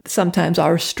sometimes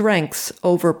our strengths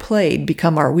overplayed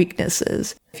become our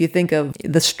weaknesses. If you think of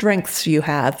the strengths you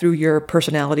have through your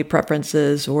personality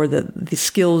preferences or the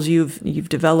skills you've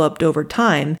developed over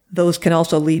time, those can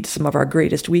also lead to some of our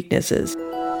greatest weaknesses.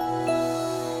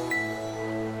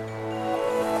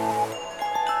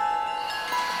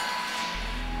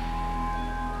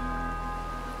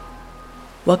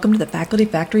 Welcome to the Faculty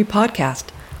Factory podcast.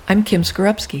 I'm Kim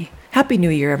Skorupski. Happy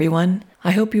New Year, everyone.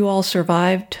 I hope you all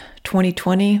survived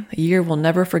 2020, a year we'll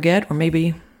never forget, or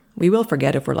maybe we will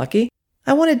forget if we're lucky.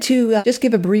 I wanted to just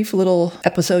give a brief little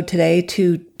episode today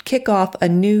to kick off a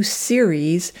new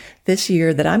series this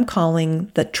year that I'm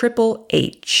calling the Triple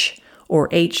H, or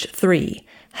H3,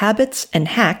 Habits and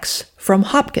Hacks from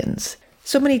Hopkins.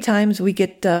 So many times we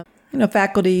get,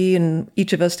 faculty and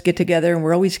each of us get together and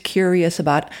we're always curious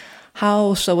about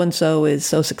how so-and-so is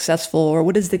so successful, or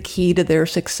what is the key to their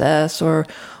success, or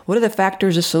what are the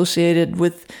factors associated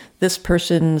with this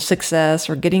person's success,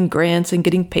 or getting grants and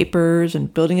getting papers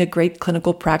and building a great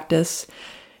clinical practice.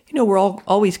 We're all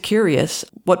always curious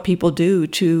what people do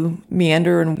to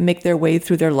meander and make their way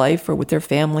through their life or with their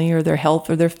family or their health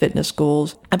or their fitness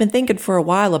goals. I've been thinking for a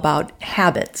while about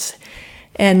habits.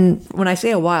 And when I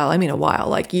say a while, I mean a while,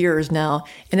 like years now.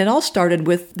 And it all started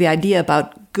with the idea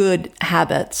about good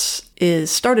habits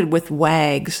started with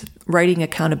WAGs, Writing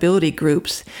Accountability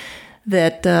Groups,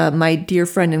 that my dear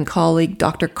friend and colleague,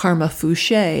 Dr. Karma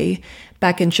Fouché,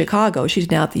 back in Chicago, she's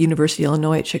now at the University of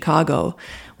Illinois at Chicago,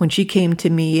 when she came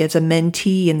to me as a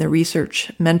mentee in the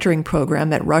research mentoring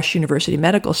program at Rush University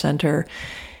Medical Center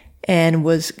and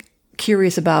was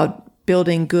curious about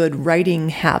building good writing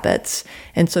habits.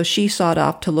 And so she sought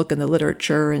off to look in the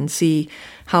literature and see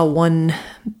how one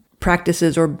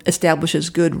practices or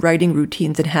establishes good writing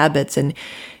routines and habits, and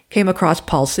came across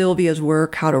Paul Sylvia's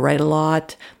work, How to Write a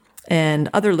Lot, and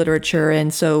other literature.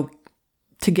 And so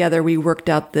together we worked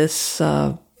out this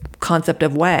concept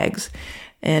of WAGs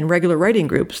and regular writing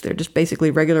groups. They're just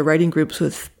basically regular writing groups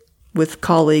with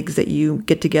colleagues that you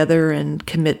get together and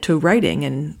commit to writing,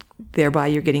 and thereby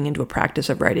you're getting into a practice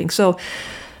of writing. So,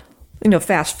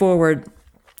 fast forward,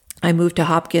 I moved to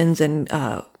Hopkins and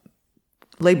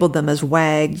labeled them as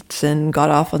WAGs and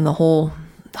got off on the whole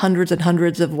hundreds and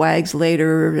hundreds of WAGs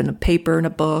later, in a paper and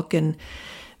a book and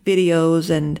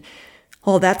videos and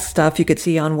all that stuff you could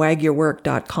see on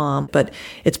wagyourwork.com. But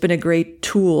it's been a great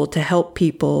tool to help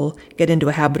people get into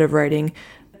a habit of writing.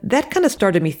 That kind of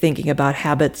started me thinking about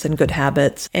habits and good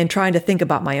habits and trying to think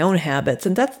about my own habits.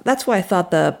 And that's why I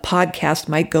thought the podcast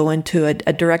might go into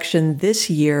a direction this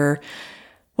year.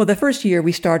 Well, the first year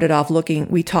we started off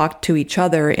we talked to each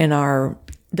other in our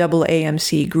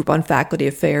AAMC Group on Faculty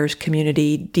Affairs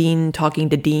community, dean talking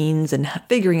to deans and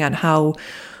figuring out how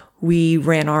we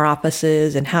ran our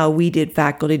offices and how we did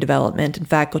faculty development and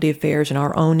faculty affairs in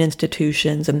our own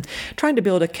institutions, and trying to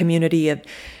build a community of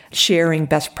sharing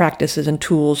best practices and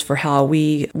tools for how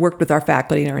we worked with our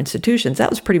faculty in our institutions. That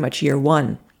was pretty much year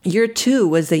one. Year two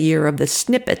was the year of the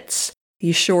snippets,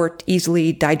 these short,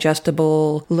 easily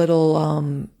digestible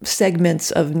little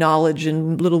segments of knowledge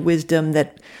and little wisdom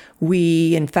that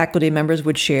we and faculty members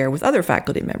would share with other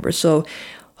faculty members. So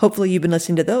hopefully you've been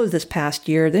listening to those this past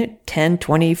year. They're 10,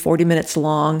 20, 40 minutes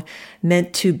long,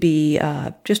 meant to be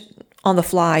just on the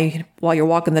fly while you're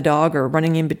walking the dog or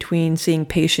running in between seeing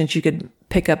patients. You could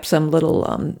pick up some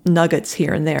little nuggets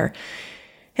here and there.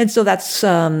 And so that's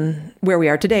where we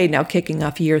are today, now kicking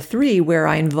off year three, where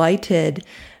I invited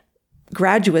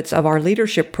graduates of our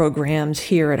leadership programs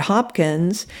here at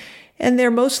Hopkins. And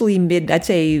they're mostly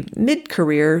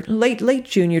mid-career, late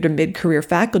junior to mid-career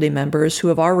faculty members who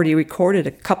have already recorded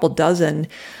a couple dozen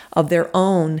of their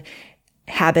own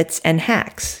habits and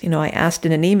hacks. I asked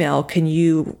in an email,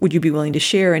 would you be willing to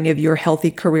share any of your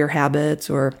healthy career habits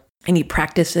or any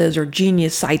practices or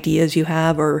genius ideas you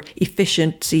have, or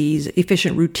efficient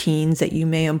routines that you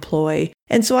may employ?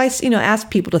 And so I,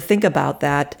 asked people to think about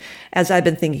that as I've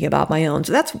been thinking about my own.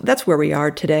 So that's where we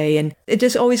are today. And it's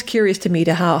just always curious to me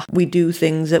to how we do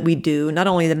things that we do, not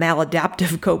only the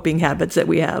maladaptive coping habits that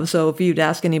we have. So if you'd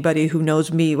ask anybody who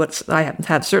knows me, I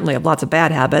certainly have lots of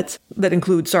bad habits that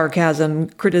include sarcasm,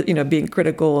 being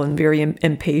critical and very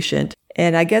impatient.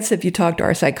 And I guess if you talk to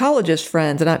our psychologist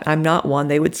friends, and I'm not one,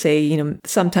 they would say,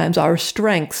 sometimes our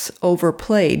strengths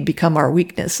overplayed become our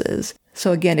weaknesses.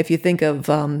 So again, if you think of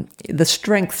the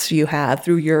strengths you have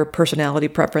through your personality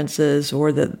preferences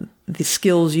or the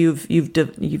skills you've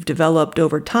developed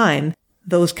over time,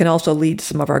 those can also lead to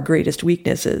some of our greatest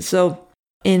weaknesses. So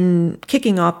in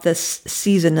kicking off this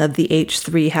season of the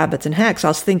H3 Habits and Hacks, I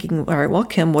was thinking, all right, well,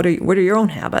 Kim, what are your own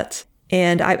habits?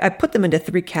 And I put them into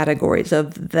three categories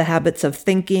of the habits of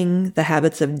thinking, the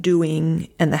habits of doing,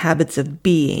 and the habits of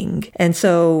being. And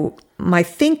so my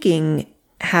thinking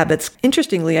habits,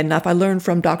 interestingly enough, I learned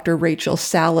from Dr. Rachel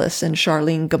Salas and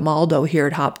Charlene Gamaldo here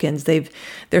at Hopkins.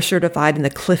 They're certified in the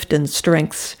Clifton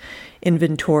Strengths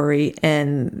Inventory,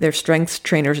 and they're strengths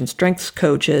trainers and strengths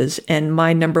coaches. And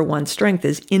my number one strength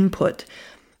is input.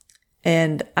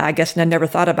 And I guess I never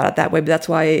thought about it that way, but that's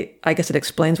why I guess it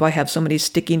explains why I have so many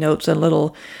sticky notes and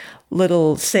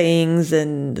little sayings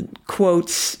and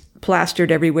quotes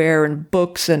plastered everywhere and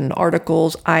books and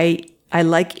articles. I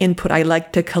like input. I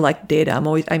like to collect data.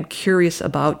 I'm curious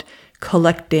about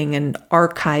collecting and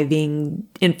archiving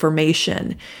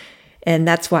information. And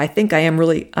that's why I think I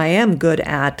am good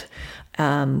at,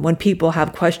 when people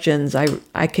have questions,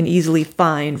 I can easily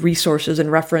find resources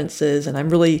and references, and I'm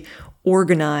really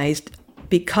organized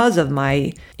because of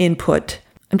my input.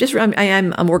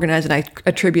 I'm organized, and I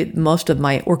attribute most of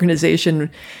my organization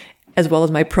as well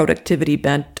as my productivity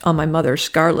bent on my mother,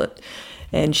 Scarlett.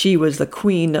 And she was the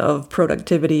queen of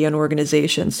productivity and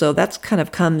organization. So that's kind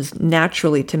of comes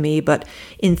naturally to me. But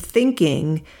in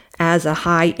thinking as a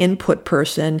high input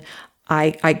person,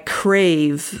 I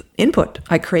crave input.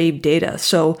 I crave data.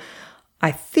 So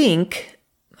I think,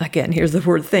 again, here's the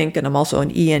word think, and I'm also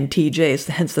an ENTJ,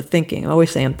 so hence the thinking. I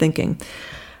always say I'm thinking.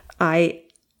 I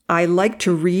like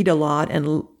to read a lot,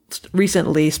 and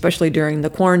recently, especially during the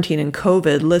quarantine and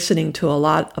COVID, listening to a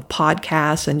lot of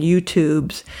podcasts and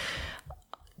YouTubes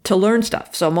to learn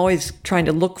stuff. So I'm always trying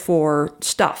to look for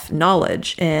stuff,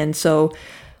 knowledge. And so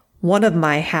one of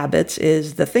my habits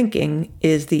is the thinking,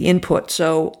 is the input.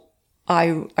 So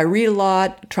I read a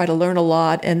lot, try to learn a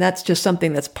lot, and that's just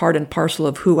something that's part and parcel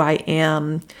of who I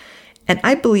am. And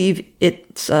I believe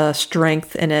it's a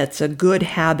strength and it's a good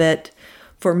habit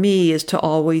for me, is to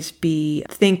always be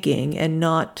thinking and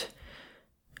not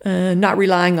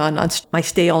relying on my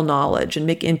stale knowledge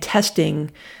and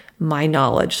testing my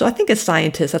knowledge. So I think as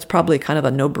scientists, that's probably kind of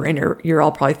a no-brainer. You're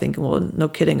all probably thinking, well, no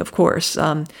kidding, of course.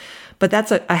 But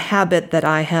that's a habit that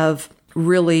I have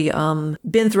really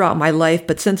been throughout my life.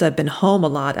 But since I've been home a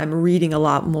lot, I'm reading a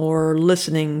lot more,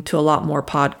 listening to a lot more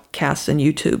podcasts and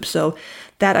YouTube. So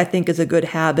that I think is a good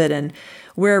habit. And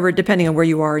wherever, depending on where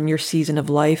you are in your season of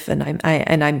life, and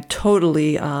I'm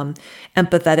totally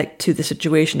empathetic to the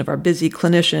situation of our busy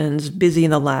clinicians, busy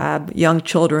in the lab, young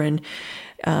children.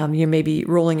 You may be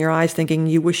rolling your eyes thinking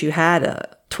you wish you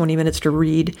had 20 minutes to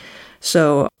read.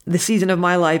 So the season of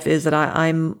my life is that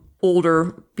I'm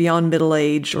older, beyond middle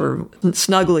age, or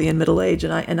snugly in middle age,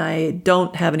 and I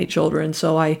don't have any children,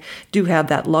 so I do have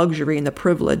that luxury and the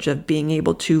privilege of being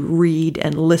able to read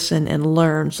and listen and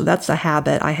learn. So that's a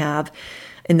habit I have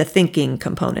in the thinking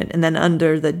component. And then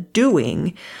under the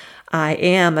doing, I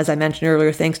am, as I mentioned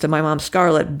earlier, thanks to my mom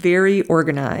Scarlett, very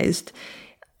organized.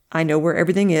 I know where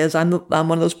everything is. I'm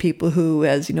one of those people who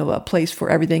has, a place for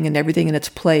everything and everything in its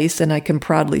place. And I can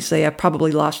proudly say I've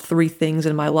probably lost 3 things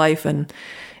in my life. And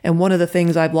one of the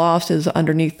things I've lost is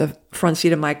underneath the front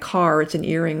seat of my car. It's an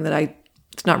earring that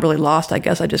it's not really lost. I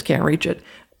guess I just can't reach it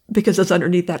because it's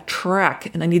underneath that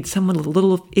track. And I need someone with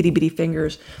little itty bitty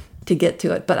fingers to get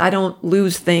to it. But I don't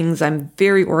lose things. I'm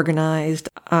very organized.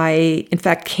 I, in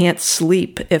fact, can't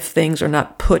sleep if things are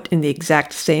not put in the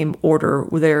exact same order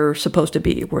where they're supposed to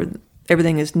be, where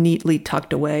everything is neatly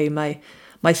tucked away.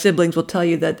 My siblings will tell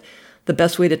you that the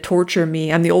best way to torture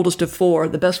me, I'm the oldest of 4,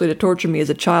 the best way to torture me as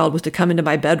a child was to come into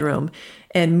my bedroom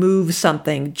and move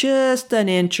something just an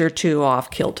inch or 2 off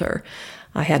kilter.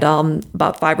 I had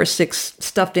about 5 or 6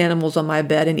 stuffed animals on my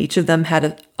bed, and each of them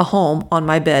had a home on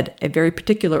my bed, a very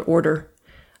particular order.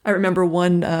 I remember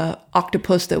one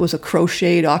octopus that was a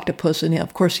crocheted octopus, and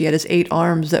of course he had his 8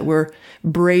 arms that were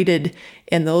braided,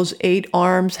 and those 8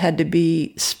 arms had to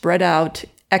be spread out,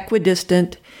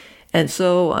 equidistant. And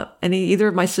so either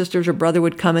of my sisters or brother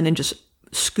would come in and just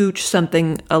scooch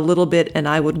something a little bit, and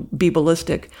I would be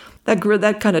ballistic.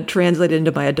 That kind of translated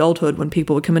into my adulthood when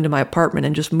people would come into my apartment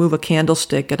and just move a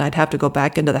candlestick, and I'd have to go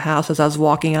back into the house as I was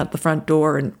walking out the front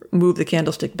door and move the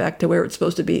candlestick back to where it's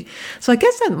supposed to be. So I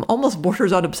guess I'm almost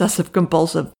borders on obsessive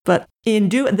compulsive. But in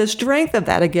doing the strength of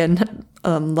that, again,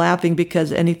 laughing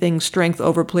because anything strength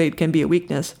overplayed can be a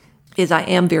weakness, is I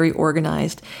am very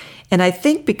organized. And I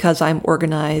think because I'm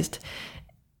organized,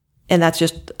 and that's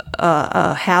just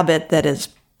a habit that is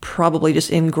probably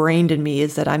just ingrained in me,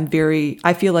 is that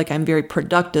I feel like I'm very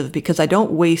productive because I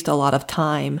don't waste a lot of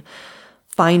time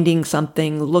finding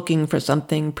something, looking for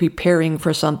something, preparing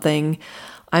for something.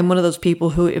 I'm one of those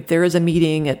people who, if there is a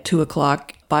meeting at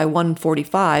 2:00, by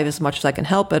 1:45, as much as I can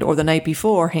help it, or the night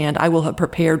beforehand, I will have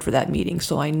prepared for that meeting.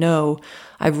 So I know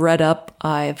I've read up,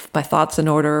 I've my thoughts in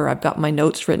order, I've got my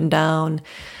notes written down.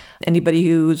 Anybody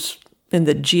who's in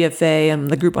the GFA and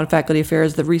the Group on Faculty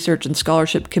Affairs, the Research and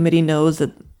Scholarship Committee, knows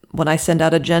that when I send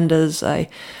out agendas,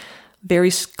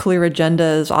 very clear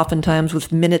agendas, oftentimes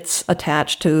with minutes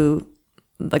attached to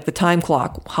like the time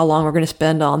clock, how long we're going to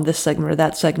spend on this segment or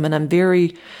that segment. I'm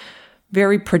very,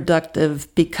 very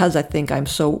productive because I think I'm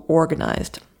so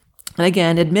organized. And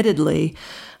again, admittedly,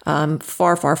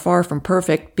 far, far, far from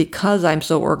perfect because I'm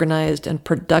so organized and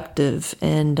productive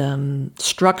and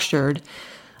structured.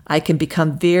 I can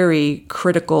become very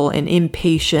critical and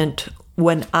impatient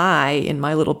when I, in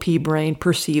my little pea brain,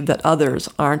 perceive that others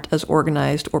aren't as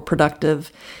organized or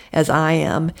productive as I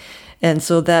am. And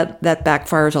so that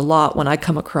backfires a lot when I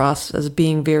come across as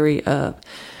being very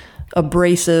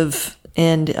abrasive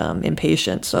and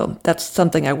impatient. So that's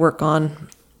something I work on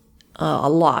a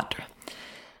lot.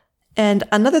 And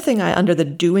another thing under the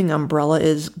doing umbrella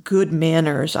is good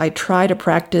manners. I try to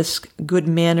practice good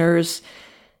manners.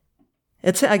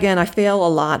 It's, again, I fail a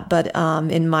lot, but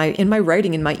in my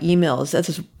writing, in my emails, this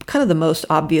is kind of the most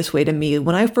obvious way to me.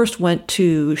 When I first went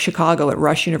to Chicago at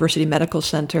Rush University Medical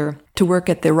Center to work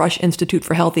at the Rush Institute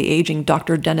for Healthy Aging,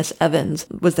 Dr. Dennis Evans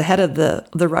was the head of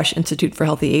the Rush Institute for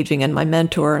Healthy Aging and my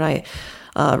mentor, and I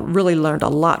really learned a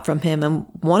lot from him. And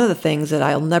one of the things that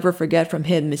I'll never forget from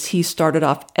him is he started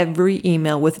off every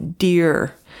email with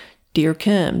Dear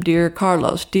Kim, Dear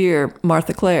Carlos, Dear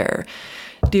Martha Claire,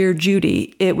 Dear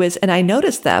Judy. And I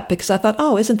noticed that because I thought,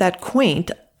 oh, isn't that quaint?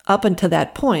 Up until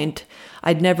that point,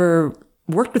 I'd never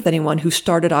worked with anyone who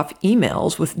started off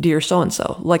emails with Dear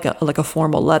So-and-so, like a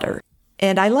formal letter.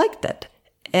 And I liked it.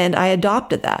 And I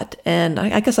adopted that. And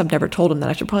I guess I've never told him that.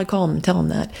 I should probably call him and tell him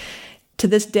that. To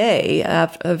this day,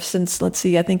 since, let's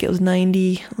see, I think it was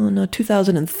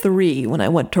 2003 when I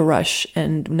went to Rush,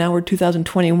 and now we're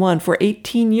 2021. For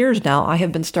 18 years now, I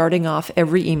have been starting off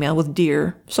every email with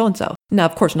Dear So-and-so. Now,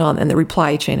 of course, not in the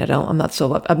reply chain. I'm not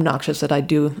so obnoxious that I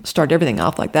do start everything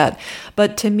off like that.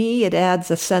 But to me, it adds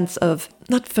a sense of,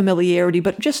 not familiarity,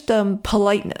 but just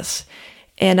politeness.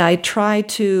 And I try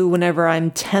to, whenever I'm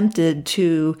tempted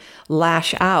to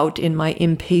lash out in my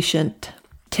impatient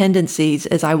tendencies,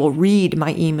 is I will read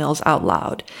my emails out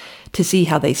loud to see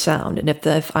how they sound and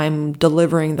if I'm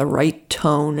delivering the right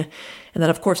tone. And then,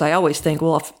 of course, I always think,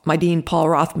 well, if my dean, Paul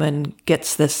Rothman,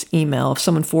 gets this email, if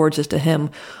someone forwards this to him,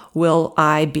 will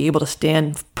I be able to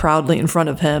stand proudly in front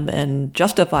of him and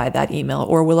justify that email,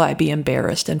 or will I be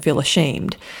embarrassed and feel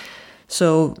ashamed?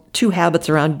 So 2 habits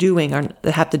around doing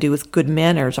that have to do with good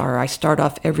manners are I start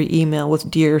off every email with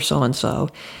Dear So-and-so,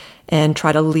 and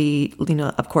try to lead,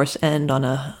 of course, end on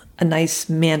a nice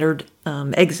mannered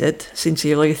exit,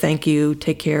 sincerely, thank you,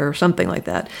 take care, something like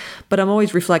that. But I'm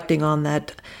always reflecting on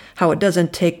that, how it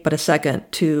doesn't take but a second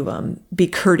to be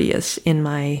courteous in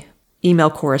my email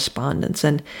correspondence.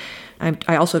 And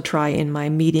I also try in my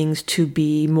meetings to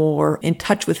be more in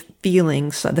touch with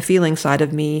feelings, the feeling side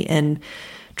of me, and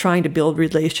trying to build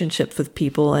relationships with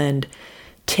people and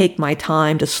take my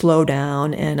time to slow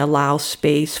down and allow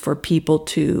space for people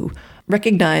to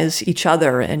recognize each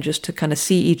other and just to kind of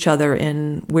see each other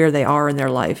in where they are in their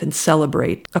life and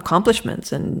celebrate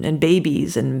accomplishments and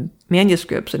babies and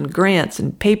manuscripts and grants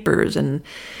and papers and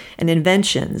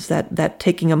inventions. That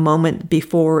taking a moment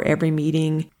before every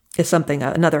meeting is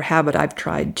another habit I've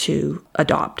tried to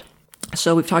adopt.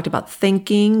 So we've talked about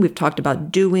thinking, we've talked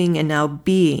about doing, and now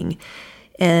being.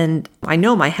 And I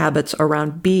know my habits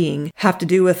around being have to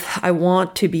do with I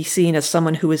want to be seen as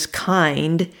someone who is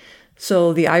kind.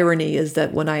 So the irony is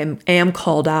that when I am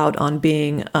called out on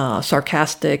being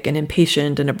sarcastic and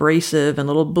impatient and abrasive and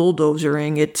a little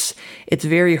bulldozering, it's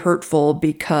very hurtful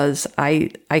because I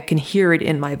can hear it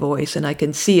in my voice and I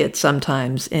can see it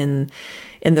sometimes in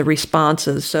the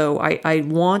responses. So I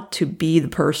want to be the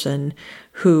person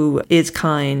who is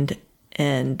kind,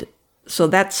 and so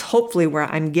that's hopefully where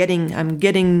I'm getting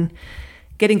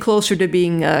closer to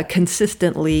being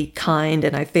consistently kind,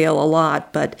 and I fail a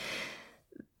lot, but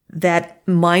that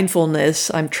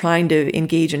mindfulness, I'm trying to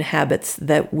engage in habits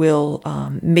that will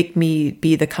make me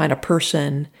be the kind of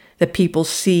person that people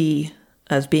see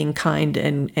as being kind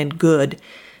and good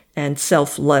and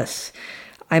selfless.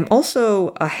 I'm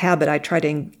also, a habit I try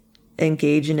to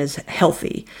engage in is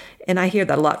healthy. And I hear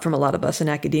that a lot from a lot of us in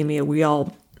academia.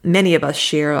 Many of us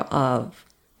share a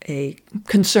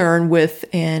concern with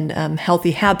and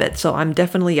healthy habits. So I'm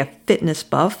definitely a fitness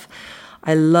buff.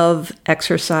 I love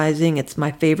exercising. It's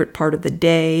my favorite part of the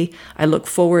day. I look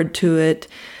forward to it.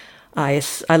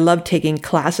 I love taking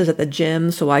classes at the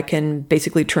gym so I can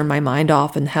basically turn my mind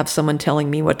off and have someone telling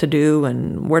me what to do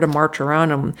and where to march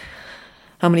around and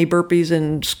how many burpees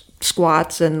and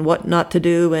squats and what not to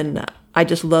do. And I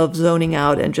just love zoning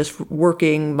out and just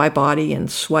working my body and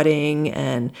sweating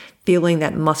and feeling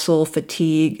that muscle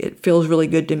fatigue. It feels really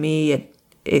good to me.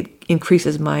 It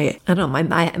increases my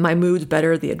mood's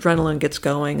better. The adrenaline gets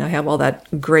going. I have all that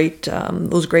those great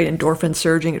endorphins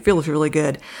surging. It feels really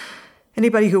good.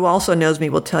 Anybody who also knows me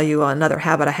will tell you another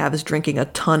habit I have is drinking a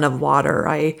ton of water.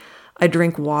 I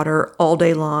drink water all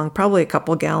day long, probably a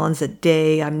couple gallons a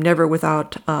day. I'm never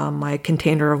without my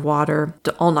container of water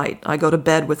all night. I go to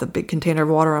bed with a big container of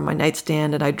water on my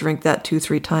nightstand, and I drink that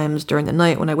 2-3 times during the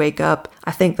night when I wake up.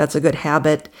 I think that's a good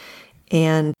habit,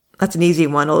 and that's an easy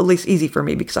one, or at least easy for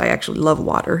me because I actually love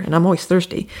water, and I'm always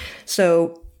thirsty.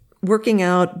 So working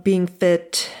out, being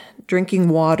fit, drinking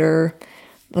water,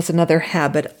 that's another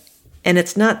habit. And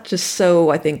it's not just so,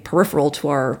 I think, peripheral to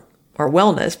our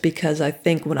wellness, because I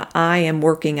think when I am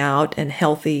working out and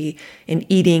healthy and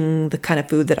eating the kind of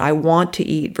food that I want to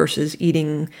eat versus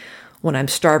eating when I'm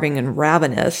starving and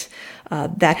ravenous,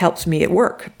 that helps me at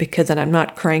work, because then I'm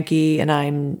not cranky and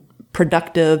I'm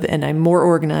productive and I'm more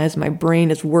organized. My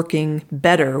brain is working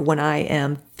better when I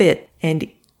am fit and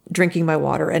drinking my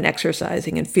water and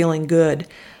exercising and feeling good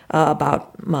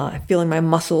about feeling my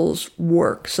muscles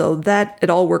work. So that it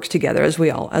all works together, as we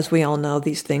all know.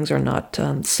 These things are not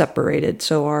separated.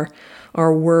 So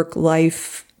our work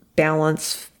life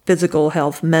balance, physical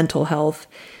health, mental health,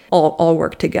 all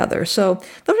work together. So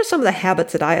those are some of the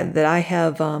habits that I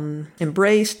have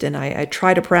embraced, and I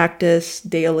try to practice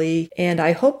daily. And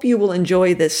I hope you will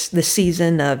enjoy this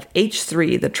season of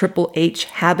H3, the Triple H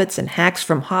Habits and Hacks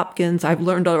from Hopkins. I've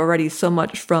learned already so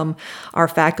much from our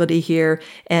faculty here,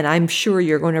 and I'm sure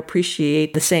you're going to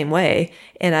appreciate the same way.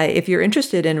 And if you're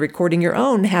interested in recording your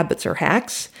own habits or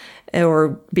hacks,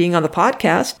 or being on the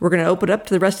podcast, we're going to open it up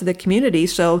to the rest of the community.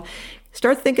 So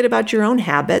start thinking about your own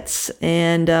habits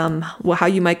and how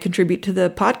you might contribute to the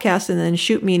podcast, and then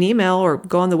shoot me an email or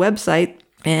go on the website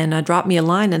and drop me a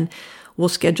line, and we'll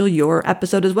schedule your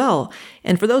episode as well.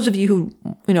 And for those of you who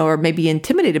are maybe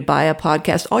intimidated by a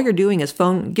podcast, all you're doing is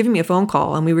giving me a phone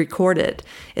call, and we record it.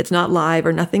 It's not live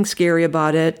or nothing scary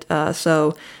about it.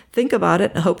 So think about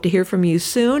it. I hope to hear from you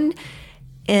soon.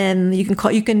 And you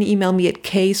can email me at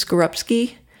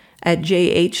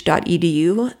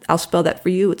kskarupski@jh.edu. I'll spell that for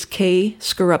you. It's K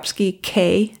Skarupski,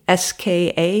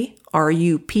 KSKARUPSKI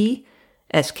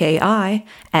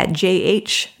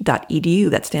 @jh.edu.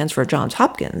 That stands for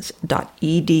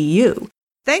JohnsHopkins.edu.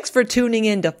 Thanks for tuning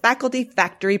in to Faculty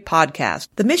Factory Podcast.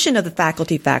 The mission of the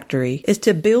Faculty Factory is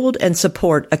to build and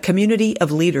support a community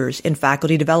of leaders in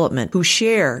faculty development who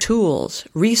share tools,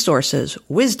 resources,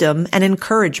 wisdom, and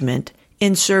encouragement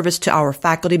in service to our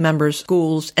faculty members,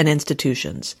 schools, and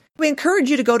institutions. We encourage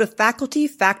you to go to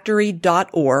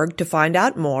facultyfactory.org to find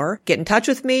out more. Get in touch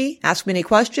with me, ask me any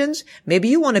questions. Maybe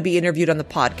you want to be interviewed on the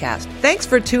podcast. Thanks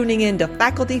for tuning in to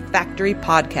Faculty Factory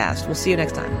Podcast. We'll see you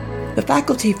next time. The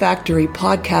Faculty Factory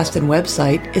podcast and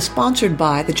website is sponsored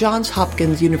by the Johns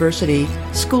Hopkins University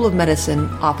School of Medicine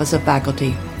Office of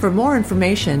Faculty. For more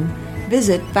information,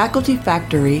 visit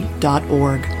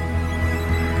facultyfactory.org.